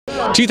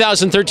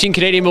2013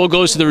 Canadian Bowl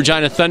goes to the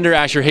Regina Thunder.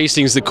 Asher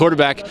Hastings, the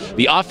quarterback,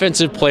 the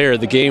offensive player of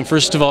the game.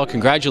 First of all,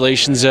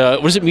 congratulations.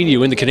 What does it mean to you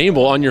win the Canadian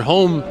Bowl on your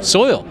home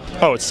soil?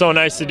 Oh, it's so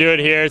nice to do it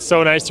here. It's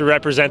so nice to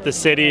represent the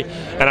city.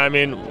 And I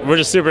mean, we're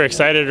just super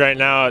excited right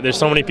now. There's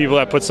so many people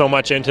that put so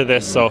much into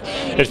this. So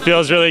it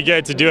feels really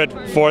good to do it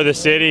for the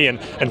city and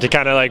to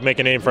kind of like make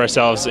a name for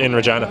ourselves in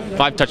Regina.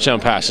 5 touchdown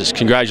passes.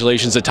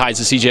 Congratulations. That ties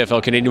the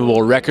CJFL Canadian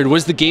Bowl record.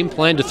 Was the game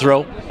plan to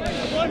throw?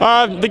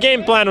 The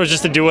game plan was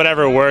just to do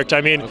whatever worked.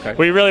 I mean,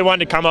 we really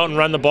wanted to come out and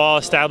run the ball,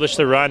 establish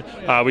the run.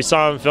 We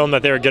saw on film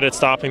that they were good at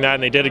stopping that,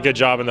 and they did a good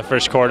job in the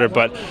first quarter.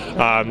 But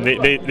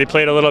they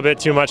played a little bit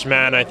too much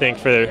man, I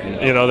think,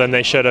 than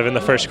they should have in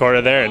the first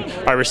quarter there. And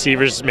our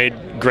receivers made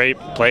great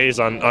plays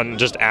on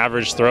just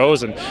average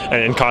throws and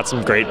caught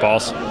some great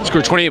balls.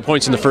 Scored 28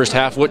 points in the first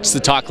half. What's the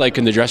talk like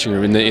in the dressing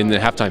room in the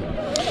halftime?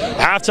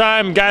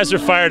 Halftime, guys were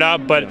fired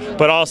up,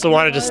 but also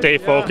wanted to stay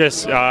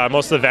focused.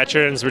 Most of the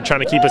veterans were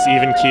trying to keep us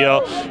even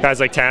keel.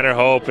 Guys like Tanner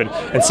Hope and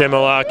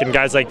Similuk and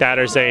guys like that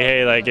are saying,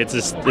 hey, like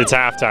it's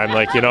halftime.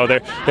 Like, you know,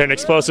 they're an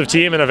explosive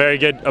team and a very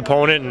good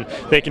opponent,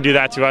 and they can do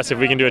that to us if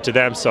we can do it to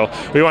them. So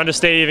we wanted to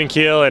stay even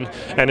keel,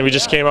 and we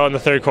just came out in the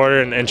third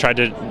quarter and tried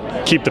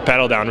to keep the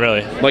pedal down,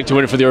 really. Like to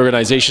win it for the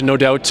organization, no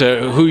doubt.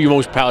 Who are you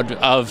most proud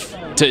of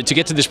to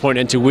get to this point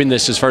and to win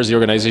this as far as the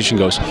organization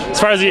goes? As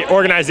far as the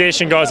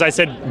organization goes, I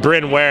said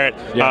Bryn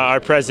Warrett, our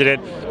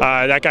president.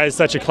 That guy is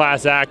such a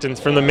class act, and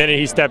from the minute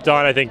he stepped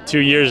on, I think 2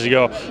 years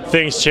ago,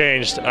 things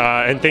changed,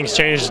 and things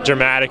changed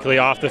dramatically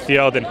off the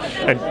field, and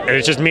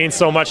it just means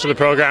so much to the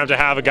program to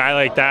have a guy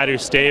like that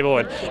who's stable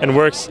and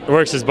works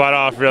his butt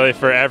off really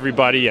for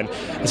everybody, and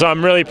so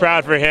I'm really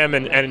proud for him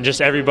and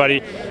just everybody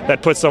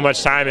that puts so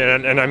much time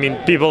in, and I mean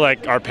people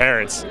like our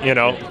parents, you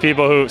know,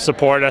 people who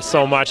support us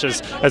so much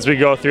as we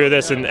go through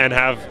this and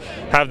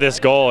have this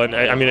goal, and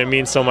I mean it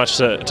means so much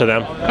to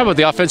them. How about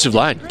the offensive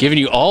line, giving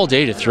you all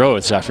day to throw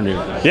this afternoon?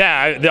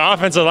 Yeah, the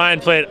offensive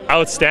line played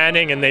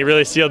outstanding, and they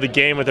really sealed the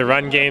game with the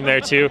run game there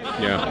too.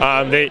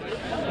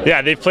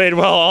 They played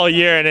well all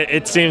year, and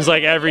it seems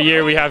like every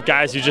year we have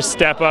guys who just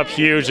step up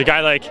huge. A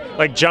guy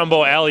like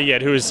Jumbo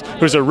Elliott, who's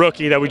a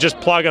rookie that we just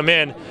plug him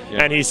in,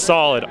 and he's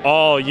solid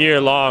all year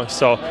long.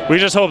 So we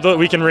just hope that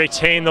we can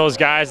retain those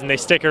guys and they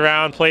stick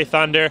around, play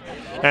Thunder,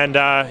 and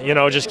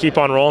just keep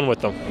on rolling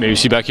with them. Maybe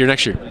see you back here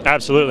next year.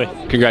 Absolutely.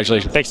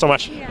 Congratulations. Thanks so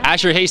much.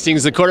 Asher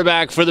Hastings, the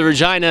quarterback for the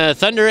Regina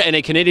Thunder and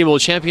a Canadian Bowl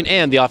champion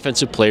and the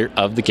offensive player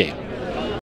of the game.